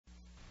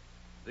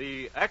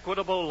The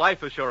Equitable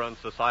Life Assurance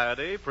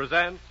Society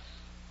presents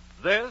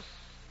This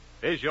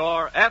is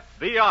Your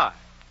FBI.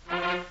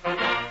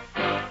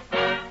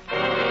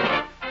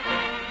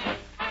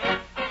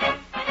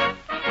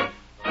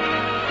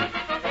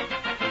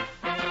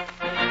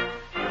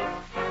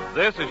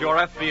 This is Your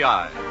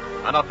FBI,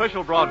 an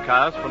official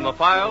broadcast from the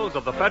files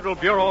of the Federal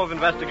Bureau of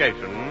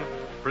Investigation,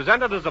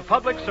 presented as a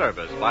public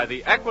service by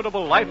the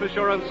Equitable Life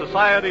Assurance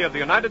Society of the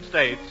United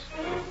States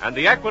and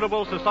the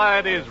Equitable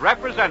Society's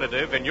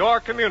representative in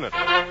your community.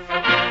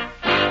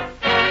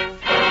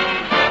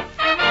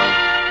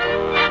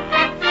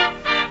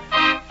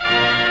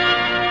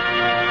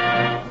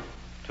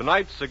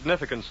 Tonight's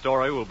significant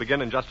story will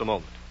begin in just a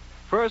moment.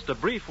 First, a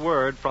brief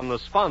word from the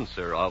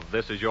sponsor of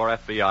This Is Your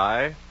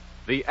FBI,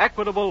 the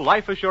Equitable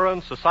Life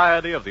Assurance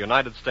Society of the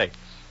United States.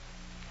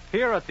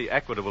 Here at the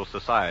Equitable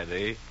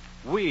Society,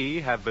 we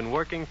have been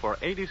working for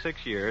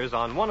 86 years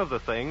on one of the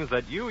things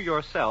that you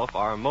yourself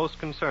are most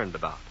concerned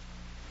about: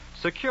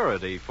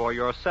 security for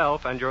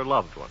yourself and your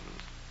loved ones.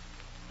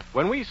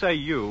 When we say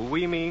you,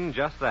 we mean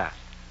just that.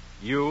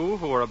 You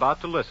who are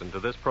about to listen to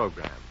this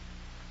program.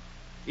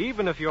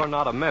 Even if you're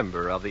not a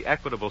member of the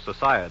Equitable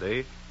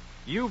Society,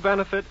 you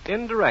benefit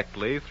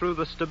indirectly through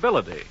the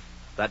stability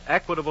that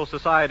Equitable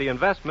Society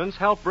investments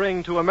help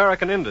bring to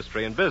American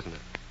industry and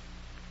business.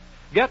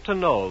 Get to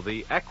know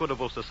the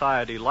Equitable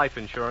Society life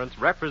insurance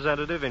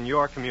representative in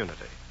your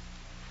community.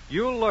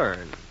 You'll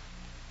learn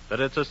that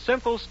it's a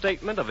simple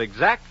statement of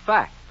exact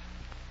fact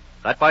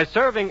that by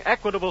serving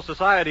Equitable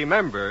Society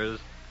members,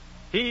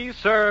 he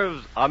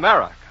serves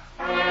America.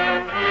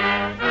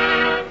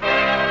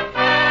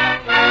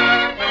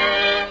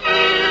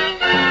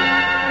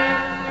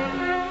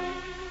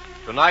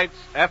 Tonight's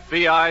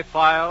FBI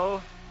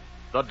file,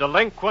 The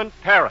Delinquent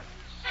Parents.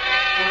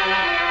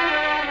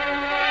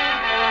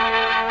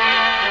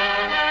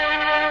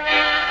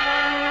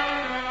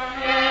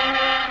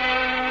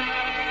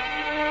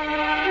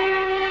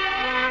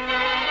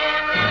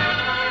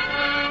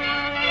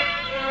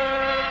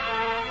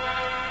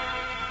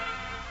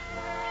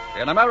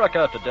 In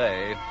America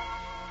today,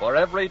 for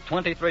every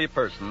 23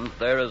 persons,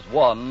 there is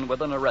one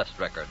with an arrest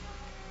record.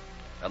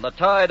 And the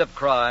tide of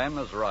crime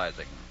is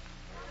rising.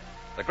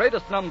 The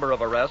greatest number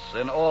of arrests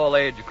in all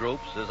age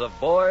groups is of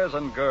boys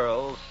and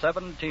girls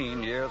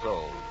 17 years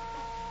old.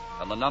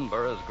 And the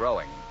number is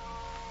growing.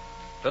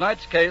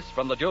 Tonight's case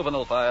from the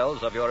juvenile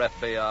files of your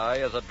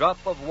FBI is a drop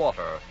of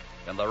water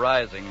in the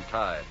rising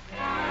tide.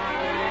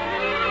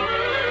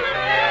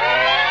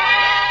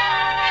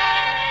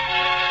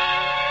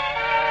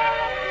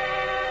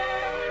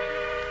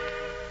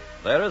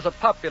 There is a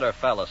popular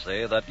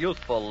fallacy that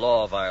youthful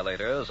law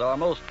violators are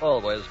most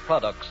always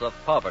products of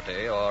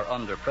poverty or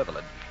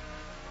underprivilege.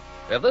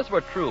 If this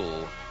were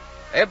true,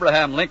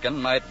 Abraham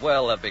Lincoln might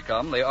well have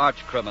become the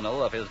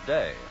arch-criminal of his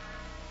day.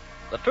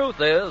 The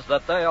truth is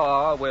that they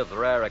are, with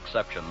rare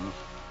exceptions,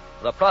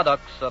 the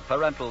products of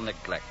parental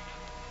neglect,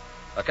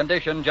 a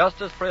condition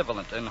just as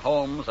prevalent in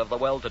homes of the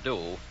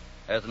well-to-do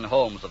as in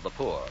homes of the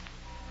poor.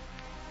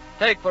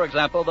 Take, for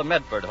example, the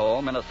Medford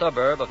home in a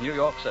suburb of New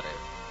York City.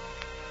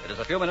 It is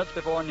a few minutes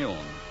before noon.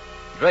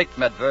 Drake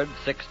Medford,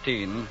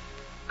 16,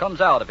 comes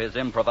out of his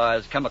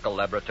improvised chemical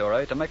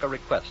laboratory to make a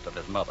request of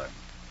his mother.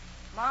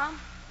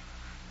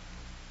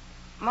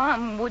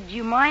 Mom, would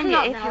you mind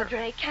No, if now, you're...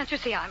 Drake, can't you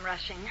see I'm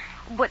rushing?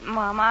 But,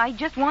 Mom, I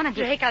just wanted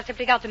to... Drake, I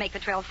simply got to make the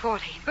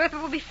 12:40. Bertha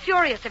will be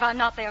furious if I'm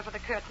not there for the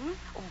curtain.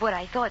 But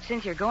I thought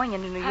since you're going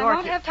into New York... I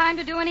won't have time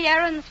to do any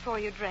errands for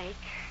you, Drake.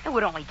 It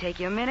would only take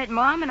you a minute,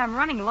 Mom, and I'm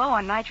running low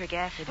on nitric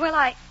acid.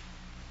 Well,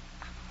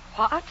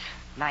 What?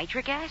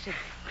 Nitric acid.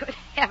 Good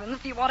heavens,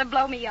 do you want to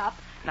blow me up?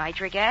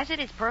 Nitric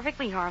acid is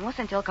perfectly harmless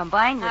until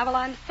combined with... Well,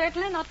 I'm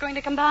certainly not going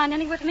to combine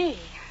any with me.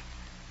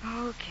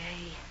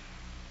 Okay.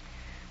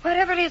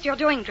 Whatever it is you're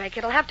doing, Drake,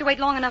 it'll have to wait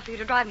long enough for you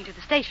to drive me to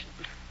the station.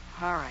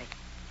 All right.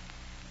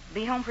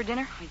 Be home for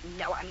dinner?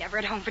 No, I'm never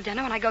at home for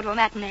dinner when I go to a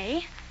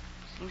matinee.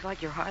 Seems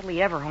like you're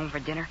hardly ever home for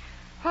dinner.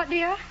 What,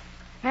 dear?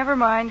 Never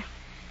mind.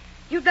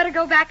 You'd better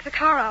go back the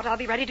car out. I'll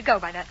be ready to go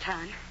by that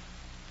time.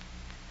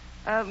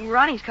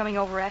 Ronnie's coming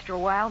over after a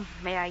while.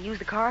 May I use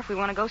the car if we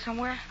want to go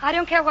somewhere? I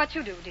don't care what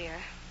you do, dear.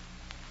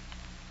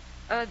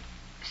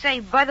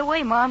 Say, by the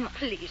way, Mom...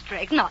 Please,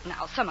 Drake, not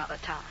now. Some other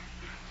time.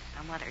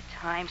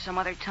 Some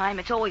other time.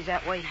 It's always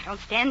that way. Don't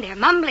stand there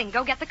mumbling.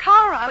 Go get the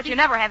car out. But you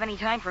never have any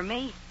time for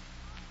me.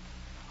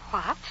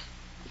 What?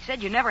 You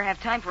said you never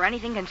have time for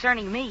anything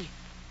concerning me.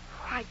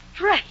 Why,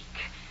 Drake,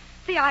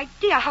 the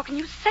idea. How can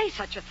you say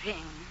such a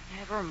thing?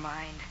 Never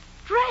mind.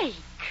 Drake.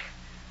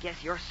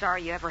 Guess you're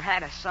sorry you ever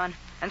had a son.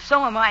 And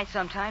so am I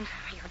sometimes.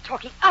 You're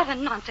talking utter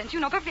nonsense.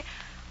 You know perfectly...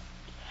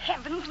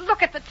 Heavens,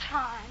 look at the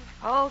time.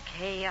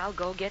 Okay, I'll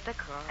go get the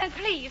car. And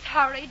please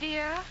hurry,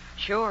 dear.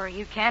 Sure,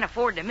 you can't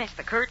afford to miss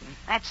the curtain.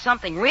 That's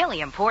something really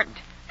important.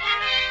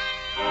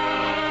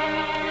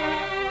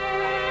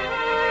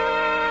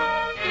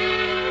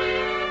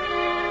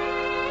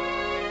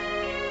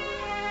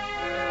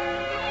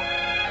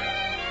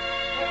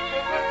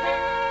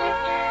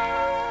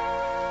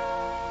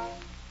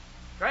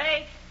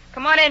 Drake?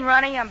 Come on in,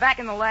 Ronnie. I'm back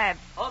in the lab.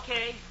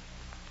 Okay.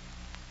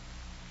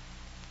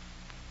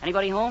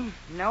 Anybody home?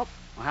 Nope.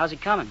 Well, how's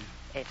it coming?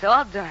 It's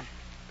all done.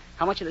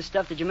 How much of the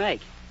stuff did you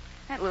make?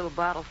 That little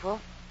bottle full.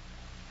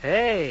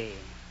 Hey,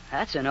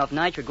 that's enough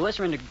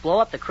nitroglycerin to blow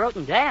up the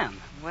Croton Dam.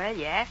 Well,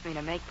 you asked me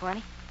to make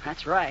plenty.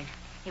 That's right.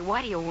 Hey,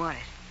 why do you want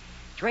it?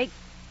 Drake,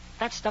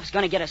 that stuff's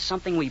going to get us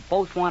something we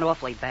both want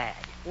awfully bad.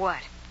 What?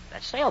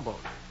 That sailboat.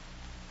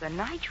 The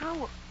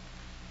nitro?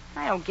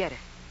 I don't get it.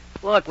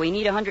 Look, we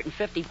need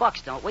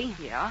 $150, don't we?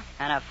 Yeah,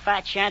 And a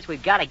fat chance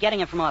we've got of getting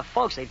it from our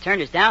folks. They've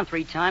turned us down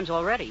 3 times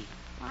already.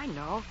 I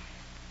know.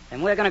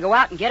 And we're going to go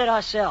out and get it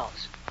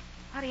ourselves.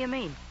 How do you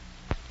mean?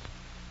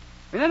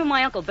 Remember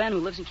my Uncle Ben who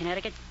lives in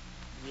Connecticut?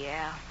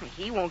 Yeah,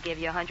 he won't give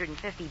you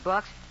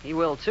 $150. He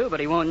will, too, but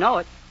he won't know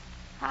it.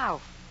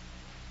 How?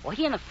 Well,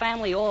 he and the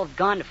family all have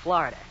gone to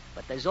Florida.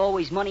 But there's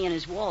always money in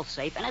his wall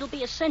safe, and it'll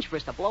be a cinch for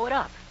us to blow it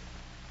up.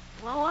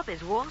 Blow up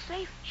his wall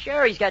safe?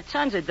 Sure, he's got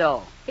tons of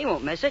dough. He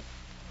won't miss it.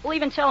 We'll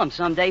even tell him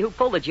someday who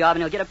pulled the job,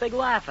 and he'll get a big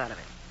laugh out of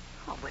it.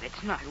 Oh, but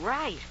it's not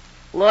right.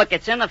 Look,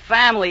 it's in the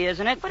family,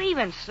 isn't it? But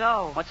even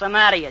so... What's the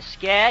matter, you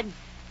scared?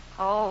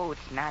 Oh,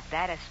 it's not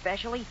that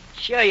especially.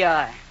 Sure you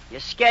are. You're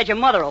scared your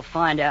mother will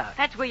find out.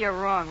 That's where you're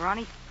wrong,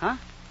 Ronnie. Huh?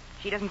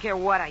 She doesn't care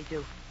what I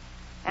do.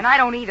 And I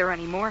don't either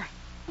anymore.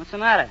 What's the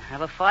matter?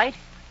 Have a fight?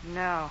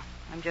 No,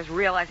 I'm just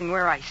realizing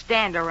where I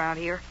stand around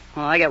here.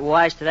 Well, I got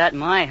wise to that in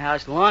my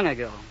house long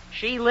ago.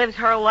 She lives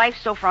her life,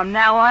 so from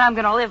now on I'm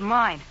going to live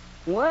mine.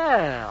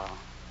 Well,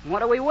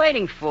 what are we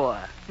waiting for?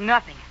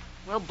 Nothing.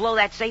 We'll blow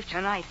that safe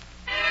tonight.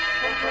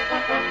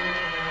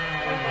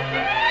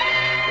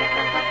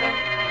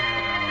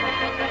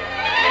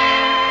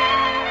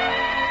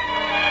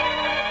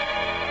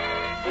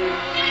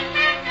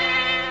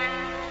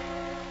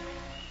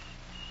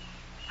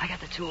 I got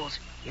the tools.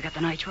 You got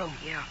the nitro?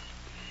 Yeah.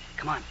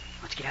 Come on,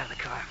 let's get out of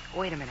the car.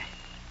 Wait a minute.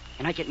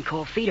 You're not getting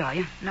cold feet, are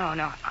you? No.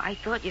 I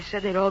thought you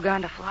said they'd all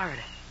gone to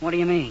Florida. What do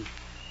you mean?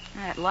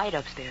 That light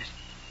upstairs.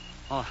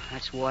 Oh,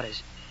 that's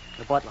Waters,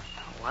 the butler.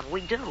 What'll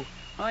we do?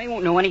 Oh, he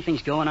won't know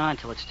anything's going on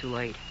till it's too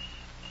late.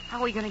 How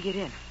are we going to get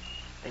in?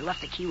 They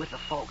left the key with the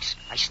folks.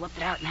 I slipped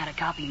it out and had a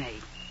copy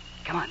made.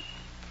 Come on.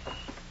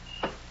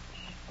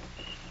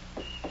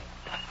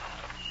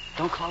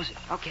 Don't close it.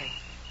 Okay.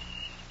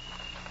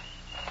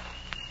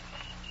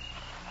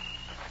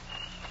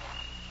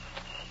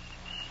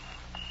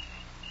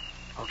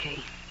 Okay,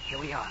 here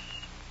we are.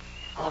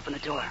 I'll open the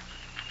door.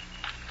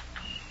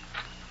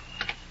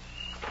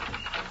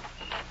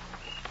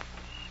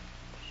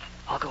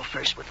 I'll go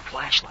first with the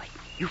flashlight.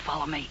 You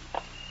follow me.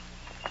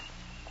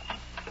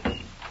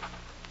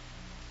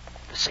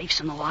 The safe's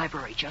in the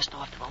library, just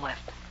off to the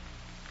left.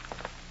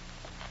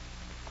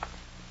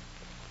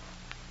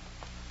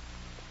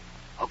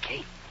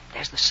 Okay,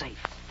 there's the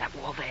safe. That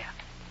wall there.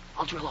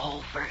 I'll drill a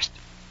hole first.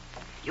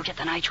 You get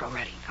the nitro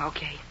ready.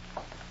 Okay.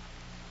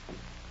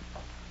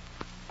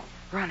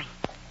 Ronnie,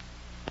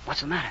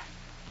 What's the matter?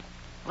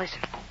 listen.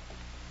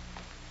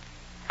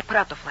 Put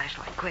out the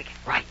flashlight, quick.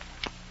 Right.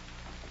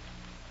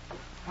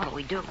 What'll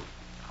we do?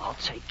 I'll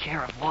take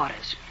care of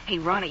Waters. Hey,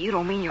 Ronnie, you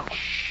don't mean you'll...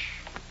 Shh.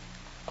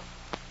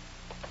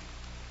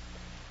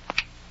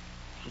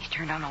 He's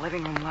turned on the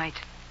living room light.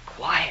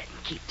 Quiet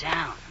and keep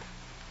down.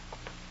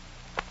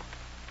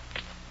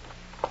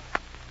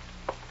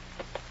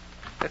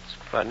 It's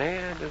funny.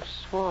 I'd have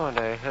sworn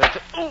I heard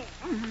it. Oh.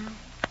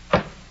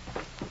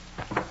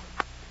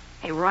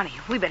 Hey, Ronnie,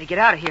 we better get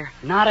out of here.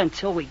 Not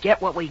until we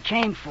get what we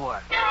came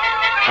for.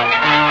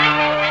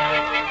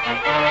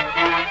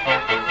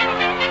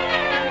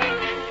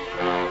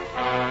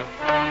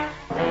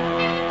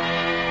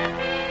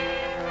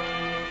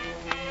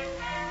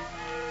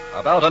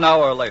 About an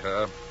hour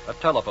later, a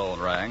telephone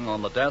rang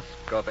on the desk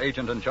of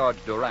Agent in Charge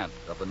Durant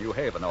of the New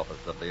Haven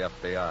office of the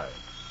FBI.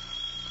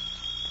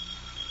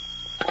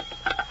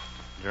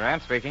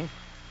 Durant speaking.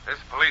 This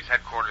is police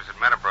headquarters at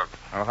Meadowbrook.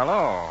 Oh,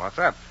 hello. What's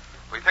up?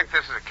 We think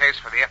this is a case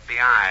for the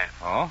FBI.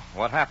 Oh,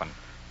 what happened?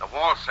 The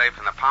wall safe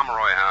in the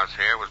Pomeroy house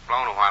here was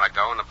blown a while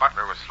ago and the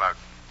butler was slugged.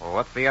 Well,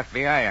 what's the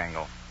FBI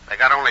angle? They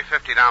got only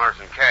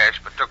 $50 in cash,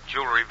 but took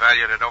jewelry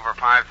valued at over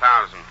 $5,000.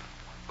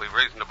 We've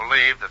reason to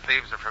believe the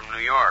thieves are from New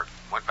York.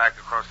 Went back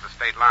across the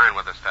state line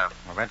with the stuff.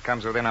 Well, that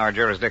comes within our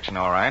jurisdiction,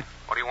 all right.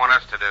 What do you want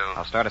us to do?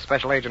 I'll start a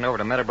special agent over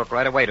to Meadowbrook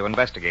right away to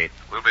investigate.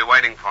 We'll be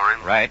waiting for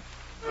him. Right.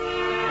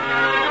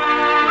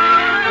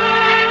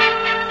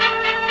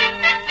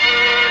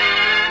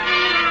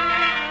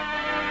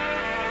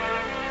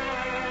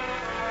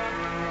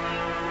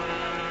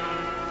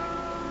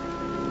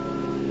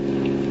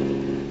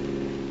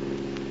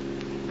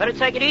 Better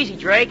take it easy,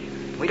 Drake.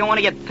 We don't want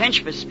to get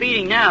pinched for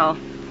speeding now.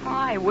 Oh,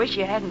 I wish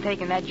you hadn't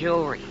taken that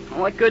jewelry.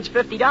 What good's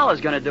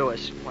 $50 gonna do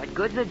us? What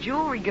good's the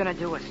jewelry gonna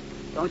do us?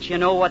 Don't you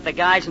know what the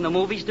guys in the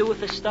movies do with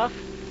this stuff?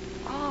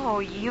 Oh,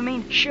 you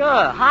mean... Sure,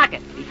 hock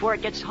it before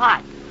it gets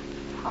hot.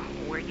 Oh,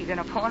 where are you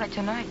gonna pawn it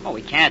tonight? Oh,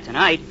 we can't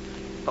tonight.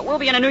 But we'll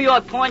be in a New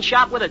York pawn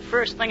shop with it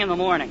first thing in the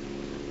morning.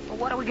 Well,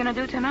 what are we gonna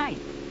do tonight?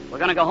 We're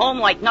gonna go home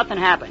like nothing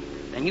happened.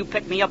 Then you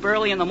pick me up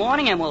early in the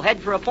morning and we'll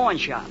head for a pawn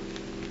shop.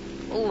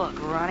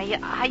 Look, Ronnie,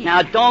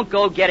 Now, don't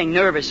go getting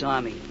nervous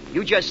on me.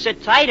 You just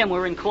sit tight and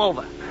we're in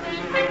clover.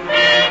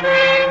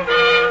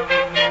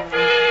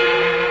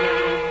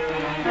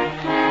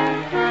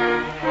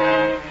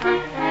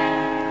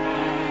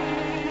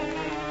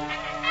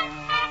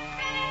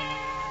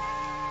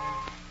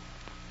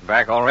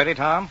 back already,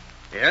 Tom?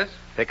 Yes?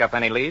 Pick up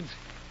any leads?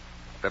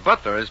 The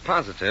butler is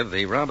positive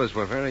the robbers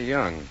were very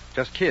young,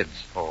 just kids.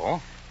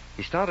 Oh?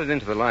 He started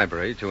into the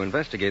library to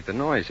investigate the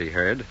noise he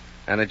heard,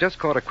 and had just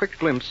caught a quick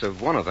glimpse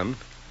of one of them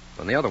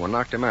when the other one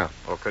knocked him out.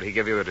 Well, could he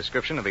give you a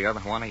description of the other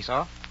one he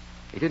saw?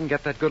 He didn't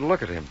get that good a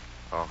look at him.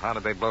 Oh, how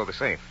did they blow the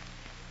safe?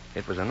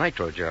 It was a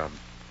nitro job.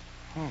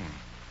 The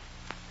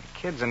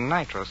kids and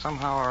nitro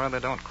somehow or other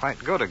don't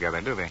quite go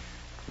together, do they?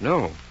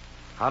 No.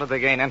 How did they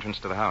gain entrance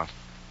to the house?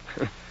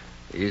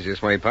 The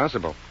easiest way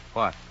possible.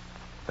 What?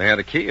 They had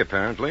a key,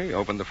 apparently,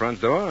 opened the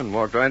front door, and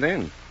walked right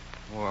in.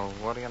 Well,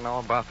 what do you know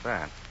about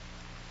that?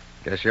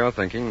 Guess you're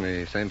thinking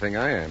the same thing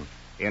I am.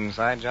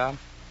 Inside job?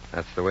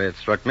 That's the way it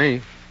struck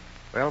me.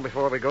 Well,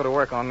 before we go to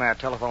work on that,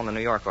 telephone the New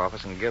York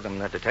office and give them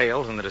the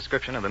details and the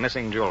description of the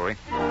missing jewelry.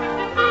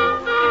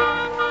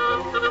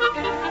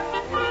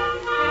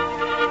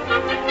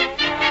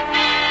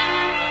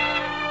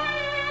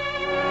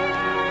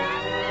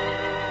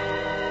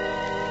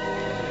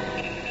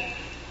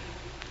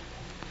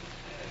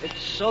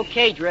 It's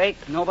okay,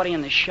 Drake. Nobody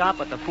in the shop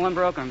but the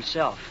pawnbroker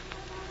himself.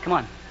 Come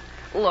on.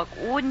 Look,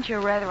 wouldn't you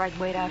rather I'd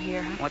wait out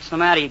here? Huh? What's the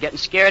matter? You getting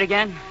scared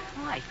again?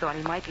 Well, I thought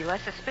he might be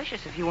less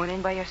suspicious if you went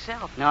in by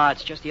yourself. No,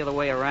 it's just the other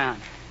way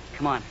around.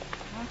 Come on.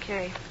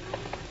 Okay.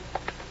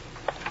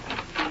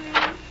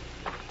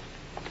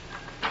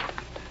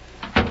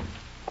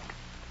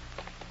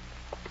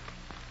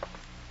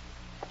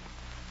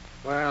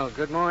 Well,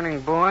 good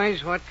morning,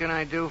 boys. What can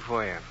I do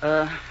for you?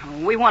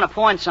 We want to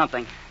pawn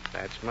something.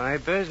 That's my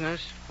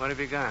business. What have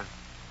you got?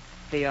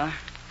 Here you are.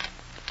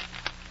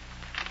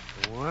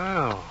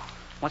 Wow.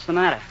 What's the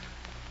matter?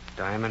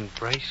 Diamond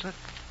bracelet?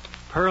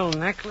 Pearl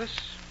necklace?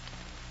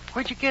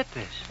 Where'd you get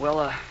this?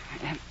 Well,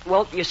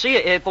 you see,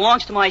 it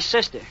belongs to my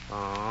sister.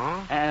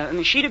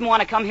 Oh? She didn't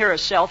want to come here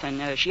herself,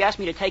 and she asked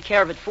me to take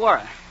care of it for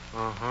her.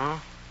 Uh-huh.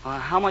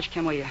 How much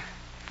can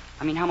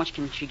how much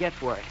can she get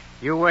for it?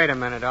 You wait a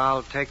minute.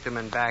 I'll take them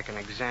in back and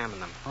examine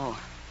them. Oh.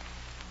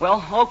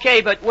 Well,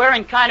 okay, but we're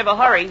in kind of a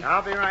hurry.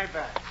 I'll be right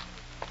back.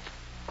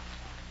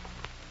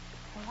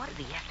 Well, what did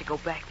he have to go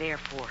back there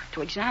for?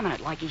 To examine it,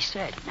 like he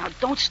said. Now,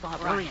 don't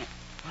start worrying.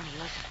 Ronnie,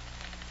 listen.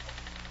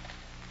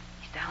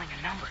 He's dialing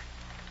a number.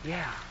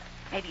 Yeah.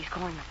 Maybe he's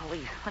calling the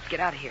police. Let's get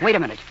out of here. Wait a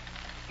minute.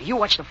 You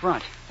watch the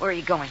front. Where are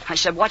you going? I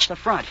said watch the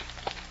front.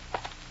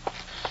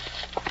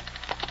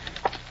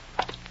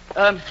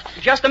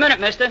 Just a minute,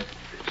 mister.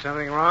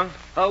 Something wrong?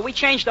 We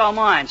changed our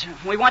minds.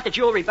 We want the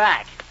jewelry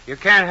back. You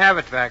can't have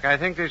it back. I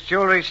think this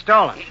jewelry's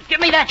stolen.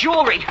 Give me that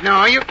jewelry.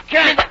 No, you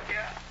can't.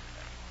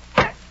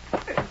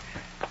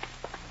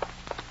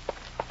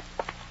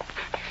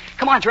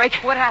 Come on, Drake.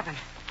 What happened?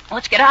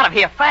 Let's get out of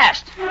here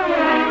fast.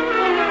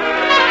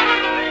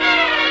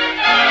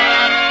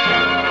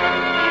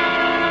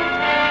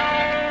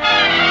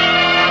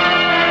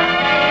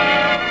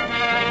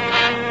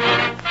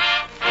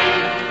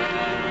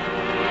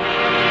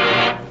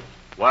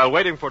 While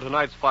waiting for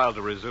tonight's file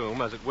to resume,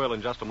 as it will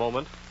in just a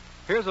moment,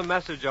 here's a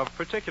message of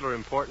particular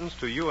importance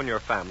to you and your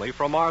family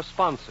from our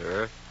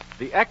sponsor,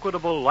 the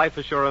Equitable Life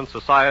Assurance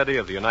Society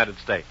of the United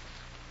States.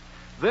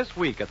 This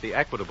week at the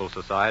Equitable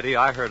Society,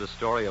 I heard a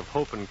story of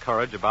hope and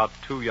courage about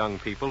two young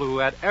people who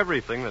had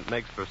everything that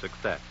makes for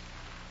success.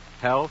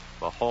 Health,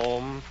 a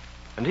home,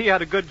 and he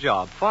had a good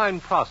job, fine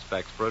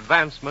prospects for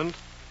advancement,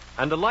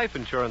 and a life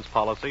insurance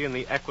policy in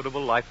the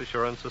Equitable Life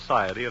Assurance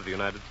Society of the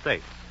United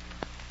States.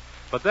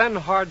 But then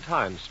hard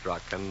times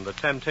struck, and the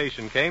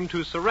temptation came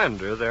to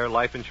surrender their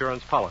life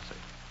insurance policy.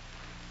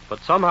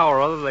 But somehow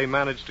or other they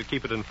managed to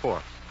keep it in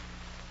force.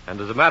 And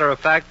as a matter of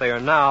fact, they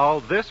are now,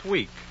 this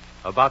week,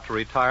 about to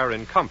retire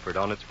in comfort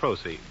on its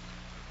proceeds.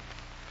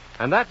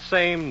 And that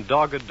same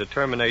dogged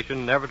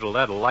determination never to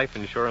let a life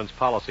insurance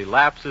policy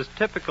lapse is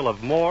typical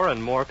of more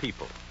and more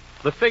people.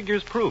 The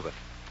figures prove it.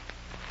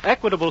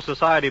 Equitable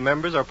Society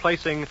members are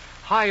placing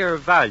higher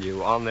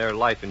value on their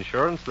life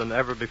insurance than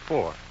ever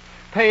before,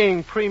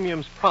 paying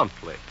premiums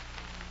promptly,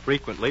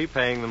 frequently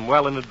paying them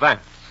well in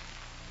advance.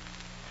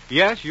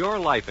 Yes, your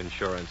life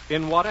insurance,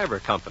 in whatever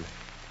company,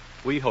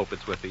 we hope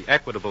it's with the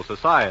Equitable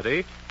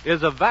Society,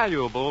 is a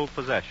valuable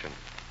possession.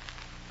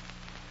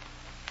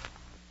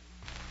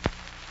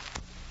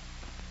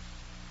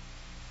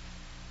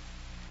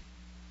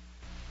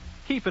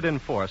 Keep it in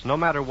force no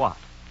matter what.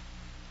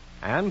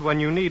 And when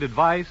you need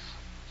advice,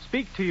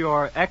 speak to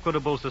your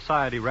Equitable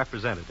Society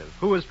representative,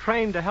 who is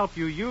trained to help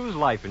you use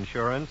life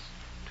insurance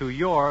to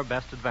your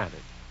best advantage.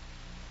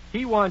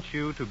 He wants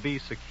you to be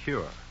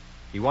secure.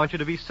 He wants you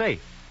to be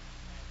safe.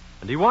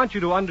 And he wants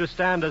you to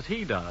understand, as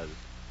he does,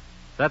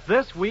 that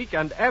this week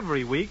and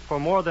every week for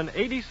more than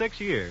 86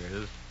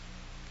 years,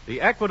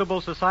 the Equitable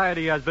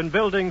Society has been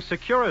building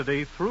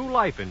security through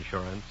life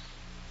insurance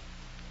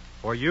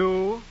for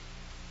you,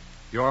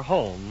 your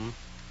home,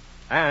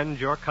 and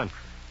your country.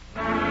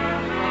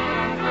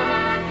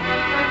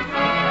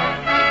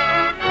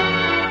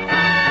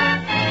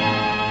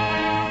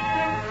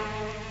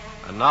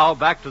 And now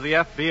back to the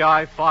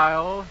FBI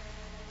file,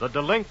 The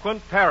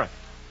Delinquent Parent.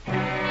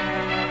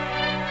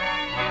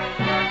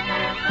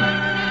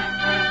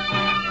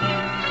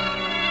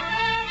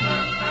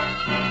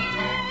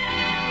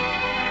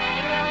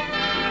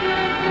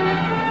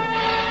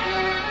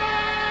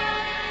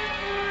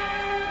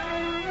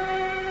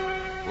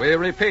 We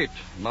repeat,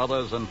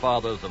 mothers and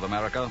fathers of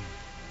America,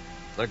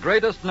 the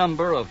greatest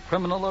number of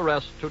criminal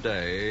arrests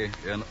today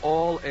in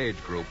all age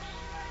groups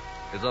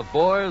is of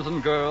boys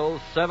and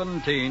girls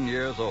 17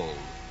 years old.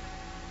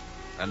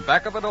 And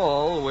back of it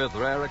all, with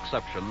rare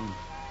exception,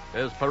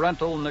 is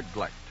parental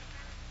neglect.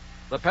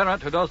 The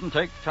parent who doesn't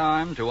take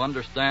time to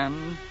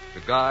understand, to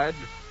guide,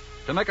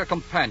 to make a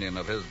companion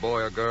of his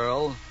boy or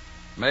girl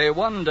may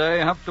one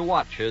day have to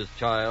watch his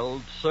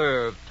child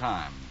serve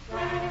time.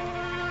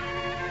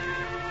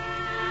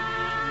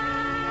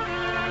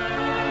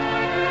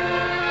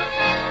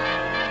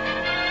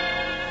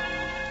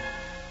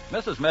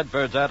 Mrs.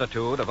 Medford's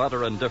attitude of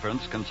utter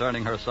indifference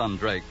concerning her son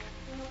Drake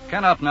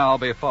cannot now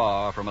be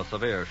far from a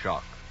severe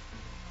shock.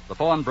 The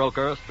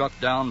pawnbroker, struck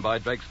down by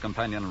Drake's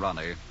companion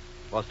Ronnie,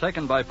 was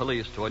taken by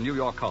police to a New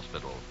York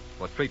hospital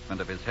for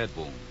treatment of his head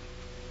wound.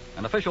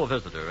 An official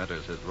visitor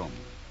enters his room.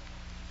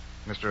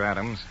 Mr.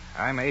 Adams,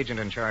 I'm agent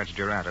in charge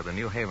Durant, the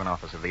New Haven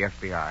office of the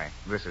FBI.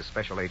 This is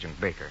Special Agent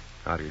Baker.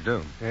 How do you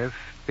do?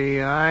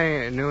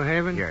 FBI, New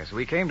Haven? Yes,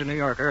 we came to New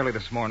York early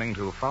this morning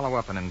to follow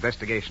up an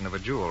investigation of a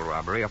jewel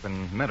robbery up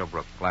in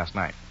Meadowbrook last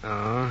night.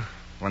 Oh?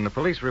 When the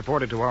police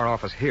reported to our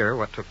office here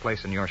what took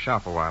place in your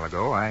shop a while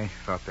ago, I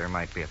thought there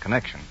might be a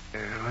connection.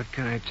 What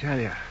can I tell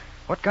you?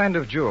 What kind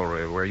of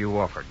jewelry were you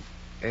offered?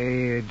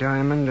 A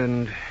diamond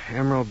and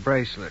emerald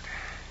bracelet.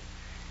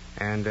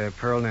 And a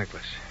pearl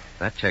necklace.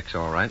 That checks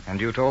all right. And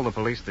you told the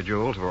police the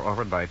jewels were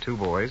offered by two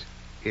boys?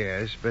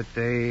 Yes, but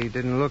they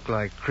didn't look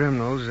like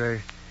criminals.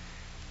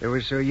 They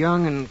were so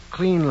young and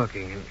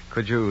clean-looking.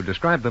 Could you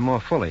describe them more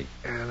fully?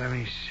 Let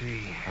me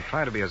see. Now,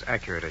 try to be as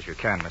accurate as you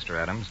can, Mr.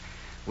 Adams.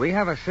 We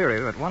have a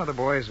theory that one of the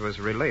boys was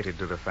related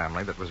to the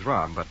family that was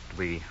robbed, but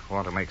we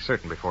want to make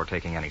certain before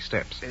taking any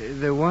steps.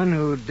 The one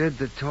who did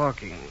the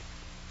talking,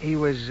 he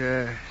was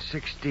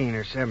 16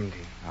 or 17.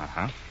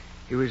 Uh-huh.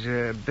 He was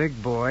a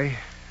big boy,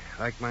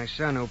 like my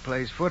son who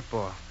plays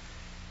football.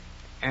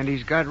 And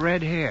he's got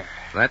red hair.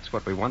 That's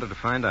what we wanted to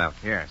find out.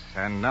 Yes,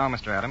 and now,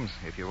 Mr. Adams,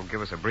 if you'll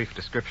give us a brief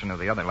description of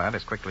the other lad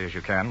as quickly as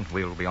you can,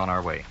 we'll be on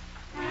our way.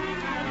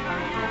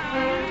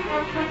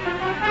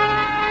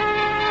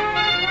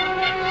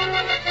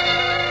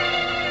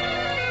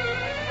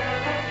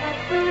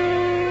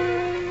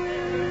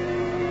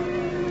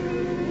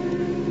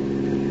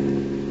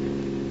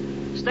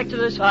 Stick to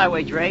this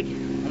highway, Drake.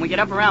 When we get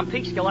up around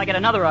Peekskill, I get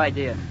another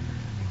idea.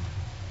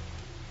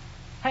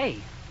 Hey,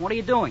 what are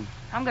you doing?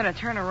 I'm going to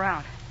turn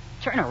around.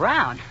 Turn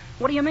around?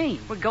 What do you mean?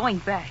 We're going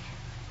back.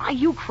 Are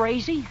you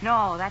crazy?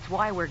 No, that's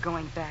why we're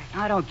going back.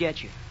 I don't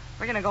get you.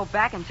 We're going to go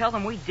back and tell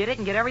them we did it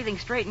and get everything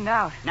straightened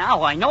out.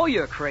 Now I know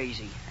you're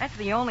crazy. That's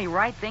the only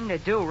right thing to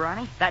do,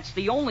 Ronnie. That's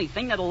the only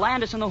thing that'll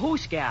land us in the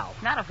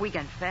hoosegow. Not if we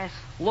confess.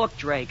 Look,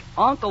 Drake,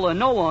 uncle or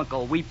no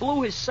uncle, we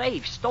blew his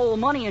safe, stole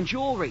money and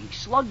jewelry,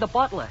 slugged the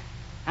butler.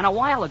 And a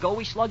while ago,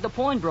 we slugged the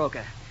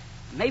pawnbroker.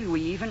 Maybe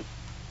we even...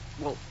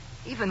 Well,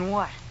 even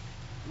what?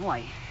 Well,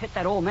 I hit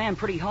that old man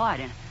pretty hard,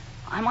 and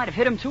I might have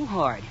hit him too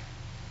hard.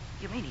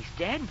 You mean he's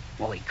dead?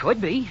 Well, he could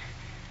be.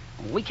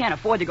 We can't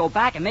afford to go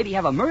back and maybe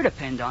have a murder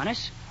pinned on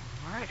us.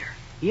 Murder?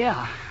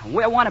 Yeah,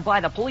 we're wanted by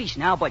the police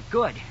now, but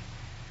good.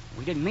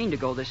 We didn't mean to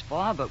go this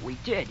far, but we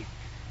did.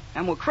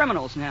 And we're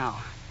criminals now.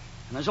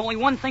 And there's only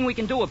one thing we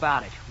can do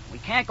about it. We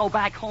can't go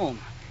back home.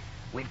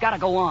 We've got to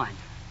go on.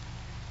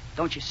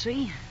 Don't you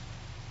see?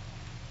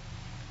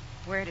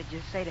 Where did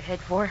you say to head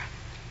for?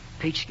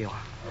 Peekskill.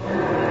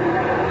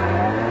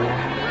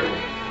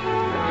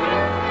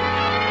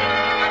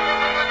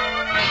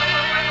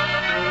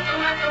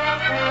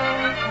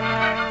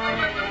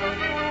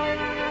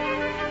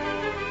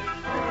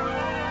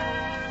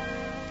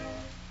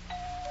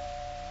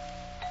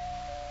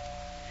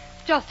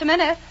 Just a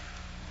minute.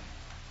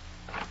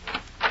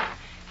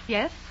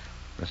 Yes?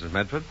 Mrs.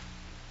 Medford?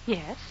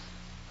 Yes.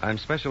 I'm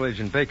Special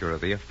Agent Baker of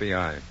the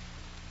FBI.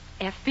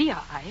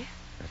 FBI?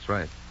 That's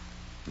right.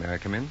 May I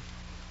come in?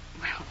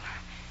 Well,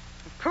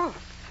 of course.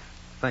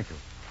 Thank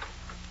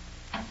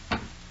you.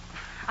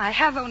 I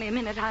have only a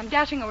minute. I'm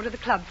dashing over to the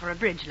club for a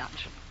bridge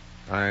luncheon.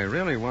 I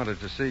really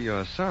wanted to see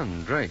your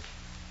son, Drake.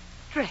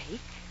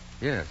 Drake?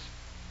 Yes.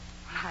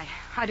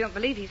 I don't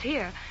believe he's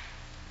here.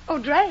 Oh,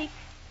 Drake.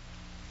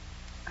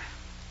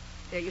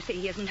 There, you see,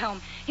 he isn't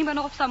home. He went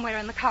off somewhere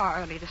in the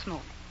car early this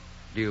morning.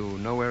 Do you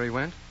know where he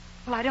went?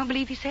 Well, I don't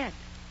believe he said.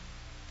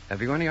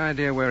 Have you any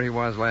idea where he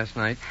was last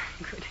night?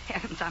 Good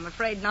heavens, I'm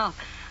afraid not.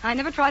 I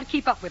never try to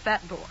keep up with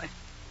that boy.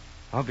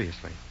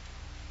 Obviously.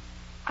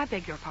 I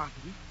beg your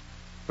pardon.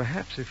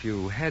 Perhaps if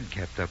you had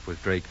kept up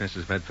with Drake,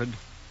 Mrs. Medford,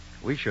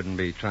 we shouldn't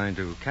be trying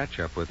to catch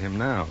up with him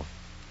now.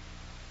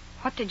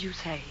 What did you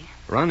say?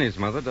 Ronnie's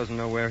mother doesn't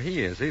know where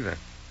he is either.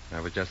 I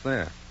was just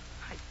there.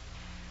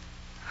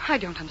 I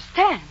don't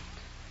understand.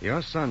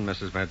 Your son,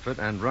 Mrs. Medford,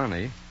 and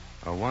Ronnie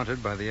are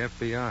wanted by the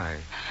FBI.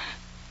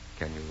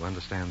 Can you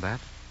understand that?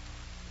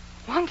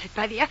 Wanted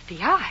by the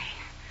FBI?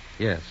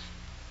 Yes.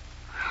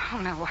 Oh,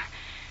 no.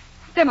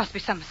 There must be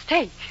some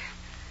mistake.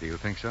 Do you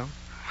think so?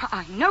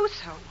 I know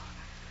so.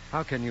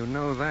 How can you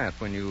know that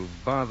when you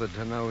bothered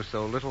to know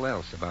so little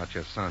else about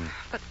your son?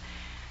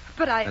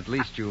 But I... At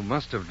least you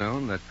must have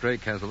known that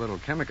Drake has a little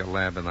chemical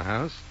lab in the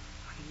house.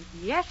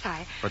 Yes,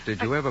 I... But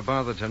did you ever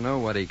bother to know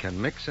what he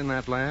can mix in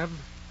that lab?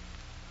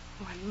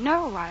 Well,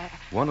 no, I...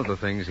 One of the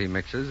things he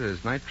mixes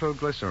is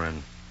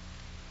nitroglycerin.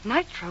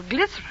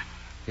 Nitroglycerin?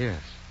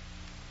 Yes.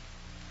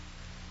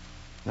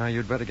 Now,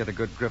 you'd better get a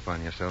good grip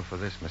on yourself for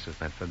this, Mrs.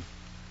 Medford.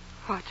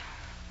 What?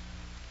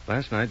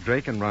 Last night,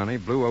 Drake and Ronnie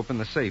blew open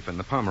the safe in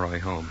the Pomeroy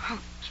home.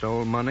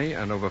 Stole money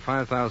and over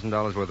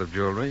 $5,000 worth of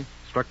jewelry,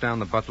 struck down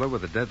the butler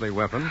with a deadly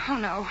weapon. Oh,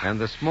 no. And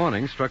this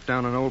morning struck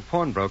down an old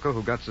pawnbroker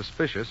who got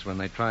suspicious when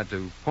they tried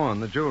to pawn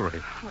the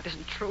jewelry. Oh, it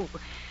isn't true.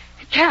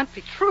 It can't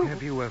be true.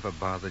 Have you ever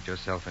bothered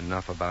yourself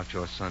enough about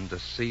your son to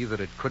see that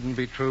it couldn't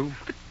be true?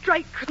 But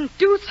Drake couldn't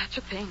do such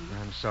a thing.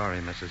 I'm sorry,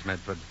 Mrs.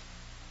 Medford.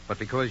 But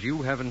because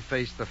you haven't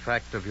faced the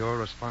fact of your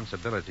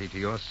responsibility to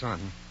your son,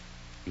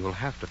 you will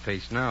have to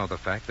face now the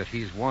fact that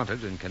he's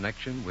wanted in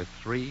connection with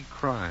 3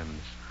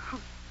 crimes.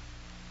 Oh,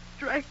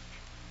 Drake.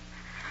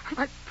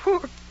 My poor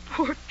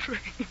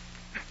Drake.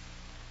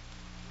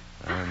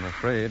 I'm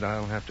afraid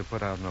I'll have to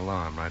put out an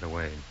alarm right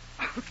away.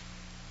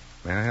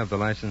 May I have the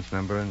license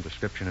number and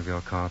description of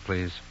your car,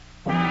 please?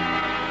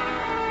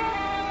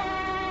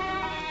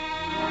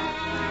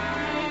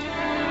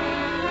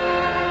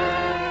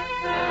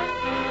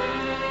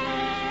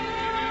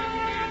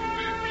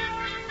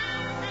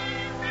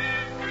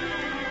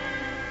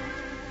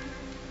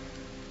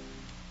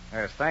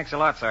 Yes, thanks a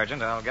lot,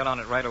 Sergeant. I'll get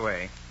on it right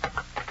away.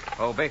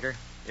 Oh, Baker.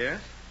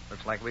 Yes?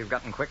 Looks like we've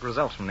gotten quick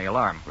results from the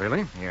alarm.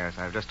 Really? Yes,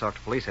 I've just talked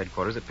to police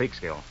headquarters at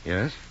Peekskill.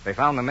 Yes? They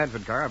found the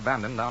Medford car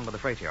abandoned down by the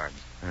freight yards.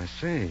 I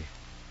see.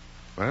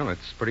 Well,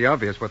 it's pretty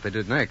obvious what they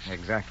did next.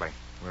 Exactly.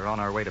 We're on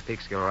our way to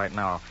Peekskill right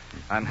now.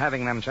 I'm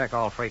having them check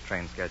all freight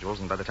train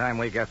schedules, and by the time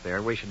we get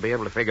there, we should be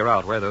able to figure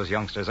out where those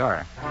youngsters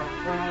are.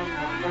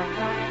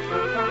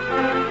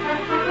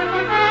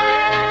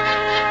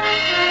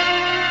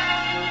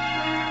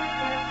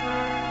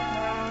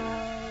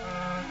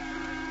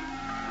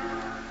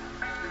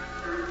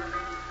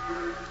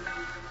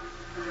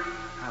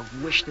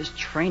 I wish this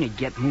train would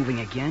get moving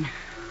again.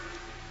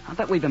 I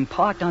bet we've been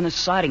parked on this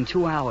siding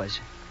 2 hours.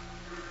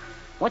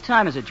 What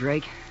time is it,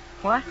 Drake?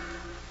 What?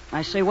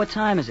 I say, what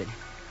time is it?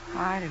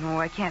 I don't know.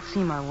 I can't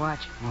see my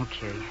watch.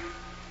 Okay.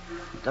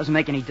 It doesn't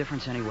make any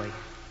difference anyway.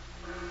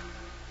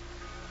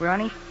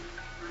 Ronnie,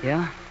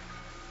 Yeah?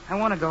 I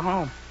want to go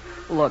home.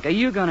 Look, are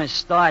you going to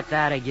start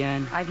that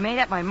again? I've made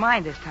up my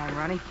mind this time,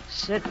 Ronnie.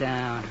 Sit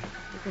down.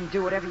 You can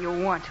do whatever you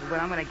want to, but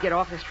I'm going to get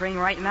off this train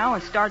right now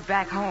and start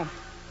back home.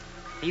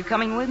 Are you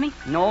coming with me?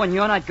 No, and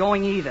you're not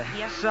going either.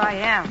 Yes, I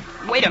am.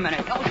 Wait a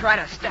minute. Don't try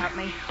to stop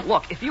me.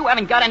 Look, if you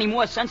haven't got any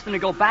more sense than to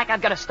go back,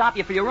 I've got to stop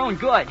you for your own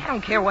good. I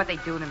don't care what they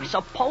do to me.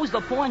 Suppose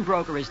the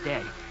pawnbroker is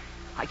dead.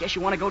 I guess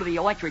you want to go to the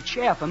electric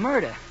chair for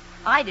murder.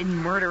 I didn't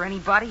murder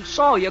anybody.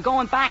 So you're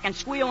going back and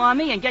squeal on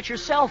me and get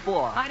yourself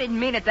off. I didn't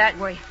mean it that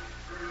way.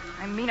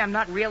 I mean, I'm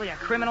not really a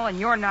criminal, and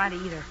you're not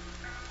either.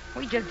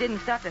 We just didn't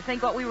stop to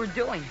think what we were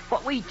doing.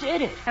 But we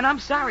did it. And I'm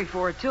sorry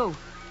for it, too.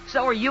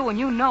 So are you, and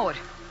you know it.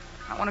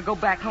 I want to go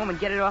back home and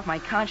get it off my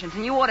conscience,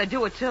 and you ought to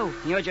do it, too.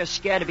 You're just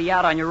scared to be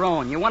out on your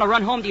own. You want to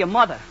run home to your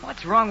mother.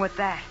 What's wrong with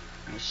that?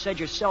 You said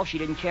yourself she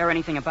didn't care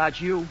anything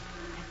about you.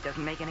 It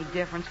doesn't make any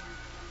difference.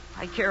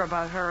 I care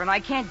about her, and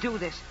I can't do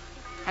this.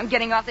 I'm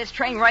getting off this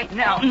train right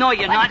now. Oh, no,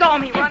 you're not. Let go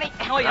of me, Ronnie.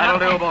 No, you're That'll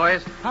not. do,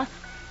 boys. Huh?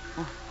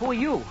 Well, who are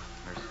you?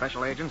 We're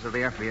special agents of the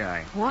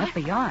FBI. What?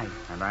 FBI.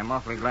 And I'm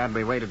awfully glad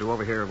we waited to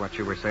overhear what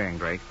you were saying,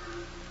 Drake.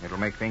 It'll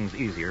make things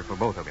easier for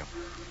both of you.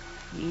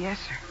 Yes,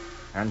 sir.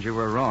 And you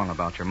were wrong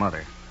about your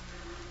mother.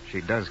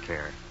 She does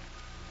care.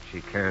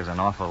 She cares an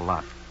awful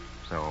lot.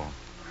 So,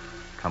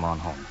 come on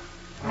home.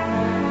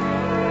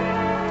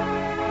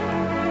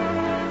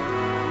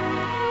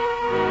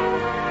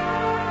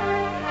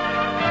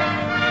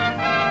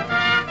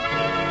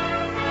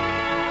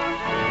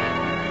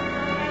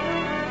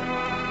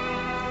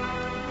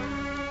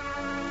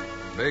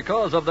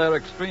 Because of their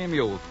extreme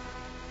youth,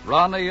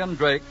 Ronnie and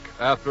Drake,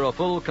 after a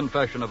full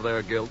confession of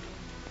their guilt,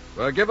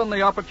 were given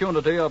the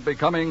opportunity of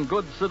becoming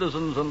good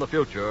citizens in the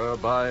future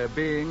by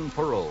being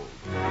paroled.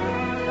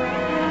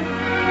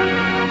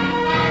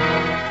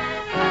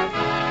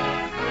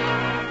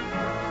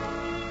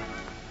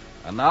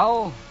 And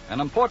now,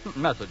 an important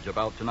message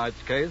about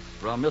tonight's case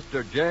from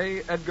Mr.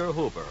 J. Edgar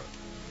Hoover,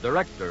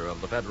 Director of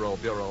the Federal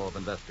Bureau of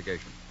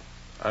Investigation.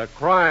 A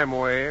crime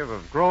wave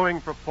of growing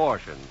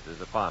proportions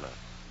is upon us.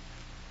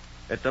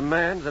 It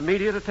demands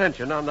immediate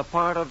attention on the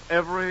part of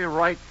every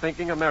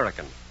right-thinking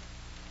American.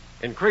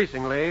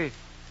 Increasingly,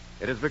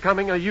 it is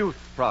becoming a youth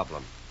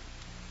problem.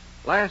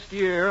 Last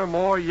year,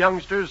 more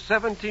youngsters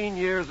 17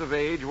 years of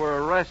age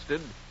were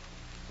arrested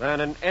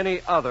than in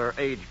any other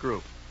age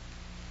group.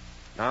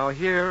 Now,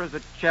 here is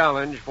a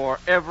challenge for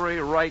every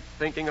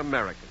right-thinking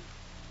American.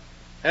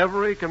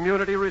 Every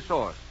community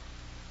resource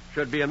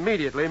should be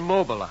immediately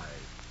mobilized,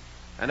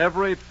 and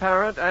every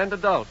parent and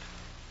adult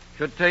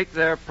should take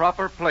their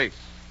proper place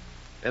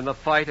in the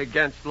fight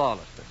against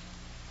lawlessness.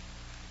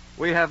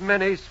 We have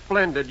many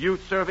splendid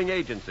youth-serving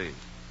agencies.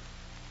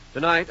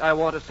 Tonight, I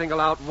want to single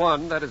out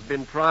one that has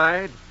been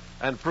tried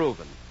and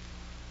proven.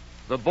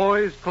 the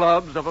Boys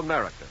Clubs of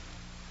America.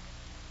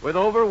 With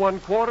over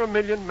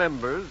 250,000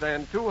 members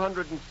and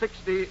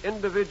 260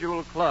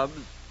 individual clubs,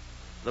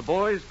 the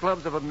Boys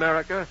Clubs of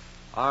America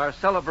are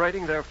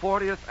celebrating their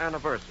 40th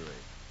anniversary.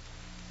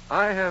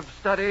 I have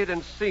studied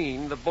and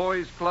seen the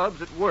Boys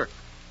Clubs at work.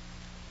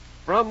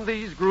 From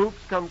these groups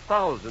come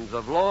thousands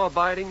of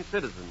law-abiding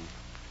citizens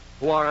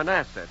who are an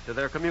asset to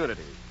their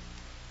communities.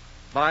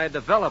 By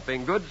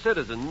developing good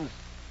citizens,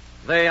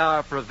 they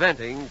are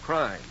preventing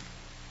crime.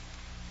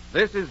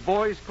 This is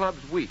Boys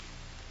Clubs Week,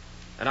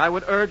 and I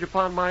would urge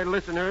upon my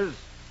listeners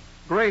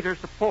greater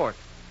support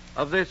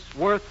of this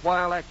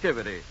worthwhile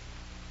activity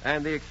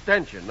and the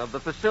extension of the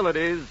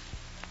facilities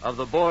of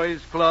the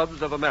Boys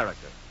Clubs of America.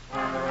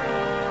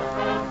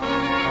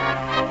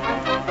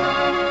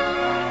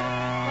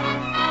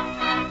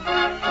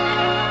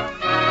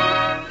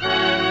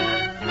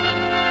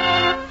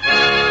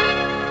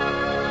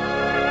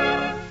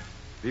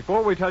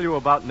 Before we tell you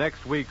about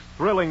next week's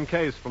thrilling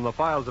case from the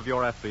files of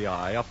your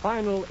FBI, a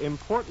final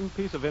important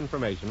piece of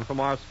information from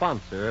our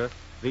sponsor,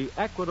 the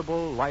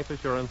Equitable Life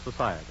Assurance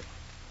Society.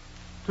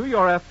 To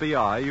your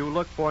FBI, you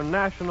look for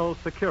national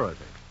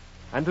security,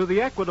 and to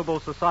the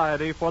Equitable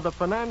Society for the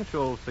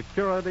financial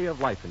security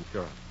of life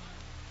insurance.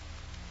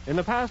 In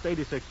the past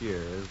 86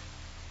 years,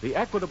 the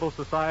Equitable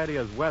Society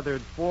has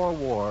weathered 4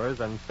 wars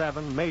and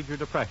 7 major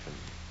depressions.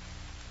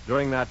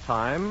 During that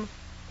time,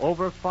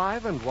 over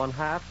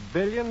 $5.5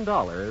 billion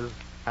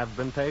have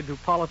been paid to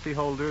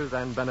policyholders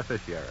and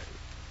beneficiaries.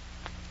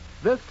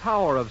 This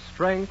tower of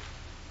strength,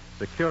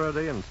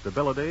 security, and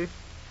stability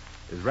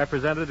is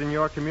represented in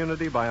your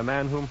community by a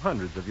man whom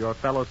hundreds of your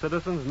fellow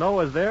citizens know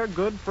as their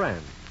good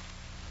friend,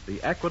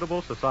 the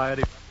Equitable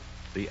Society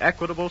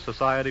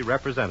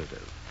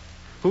representative,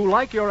 who,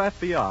 like your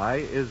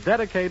FBI, is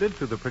dedicated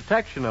to the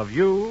protection of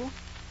you,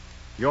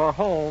 your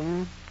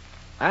home,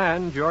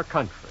 and your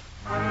country.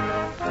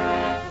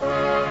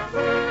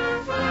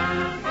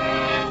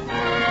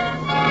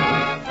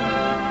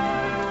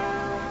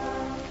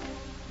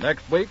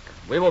 Next week,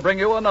 we will bring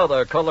you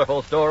another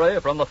colorful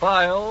story from the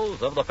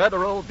files of the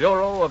Federal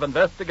Bureau of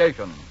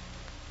Investigation,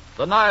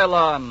 the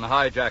Nylon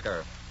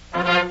Hijacker.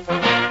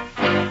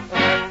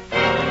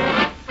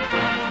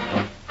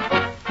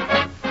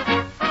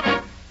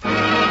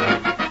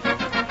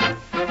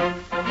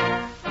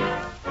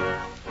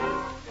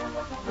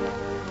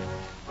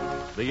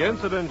 The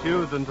incidents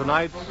used in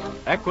tonight's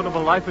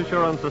Equitable Life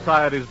Assurance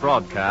Society's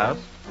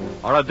broadcast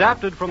are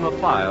adapted from the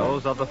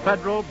files of the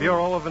Federal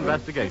Bureau of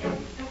Investigation.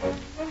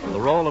 The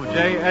role of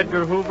J.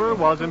 Edgar Hoover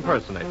was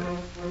impersonated.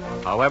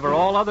 However,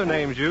 all other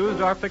names used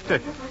are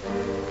fictitious,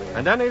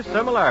 and any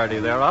similarity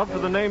thereof to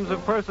the names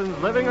of persons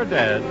living or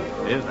dead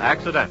is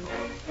accidental.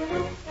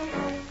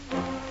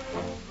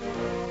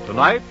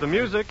 Tonight, the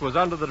music was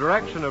under the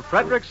direction of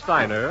Frederick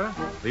Steiner,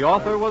 the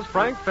author was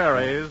Frank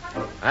Ferries,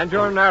 and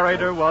your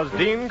narrator was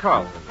Dean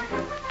Carlton.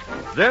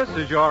 This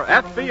is Your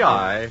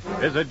FBI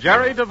is a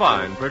Jerry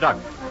Devine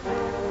production.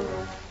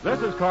 This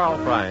is Carl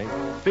Frank,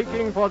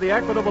 speaking for the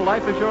Equitable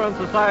Life Assurance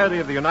Society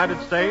of the United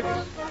States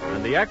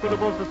and the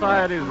Equitable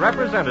Society's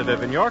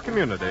representative in your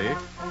community,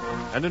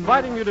 and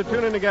inviting you to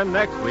tune in again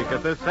next week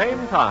at this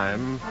same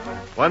time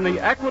when the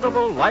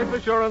Equitable Life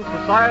Assurance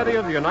Society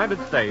of the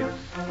United States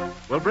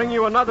will bring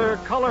you another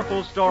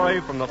colorful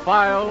story from the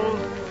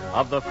files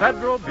of the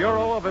Federal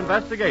Bureau of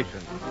Investigation,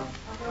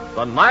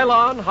 the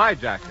Nylon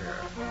Hijacker,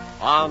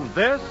 on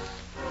This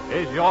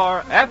Is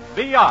Your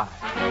FBI.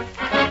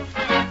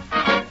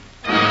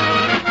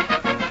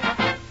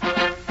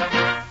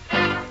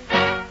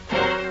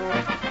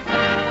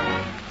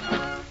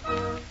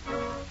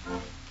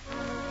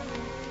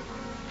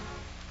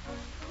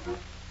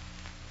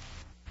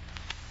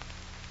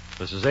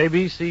 This is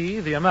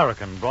ABC, the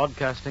American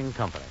Broadcasting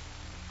Company.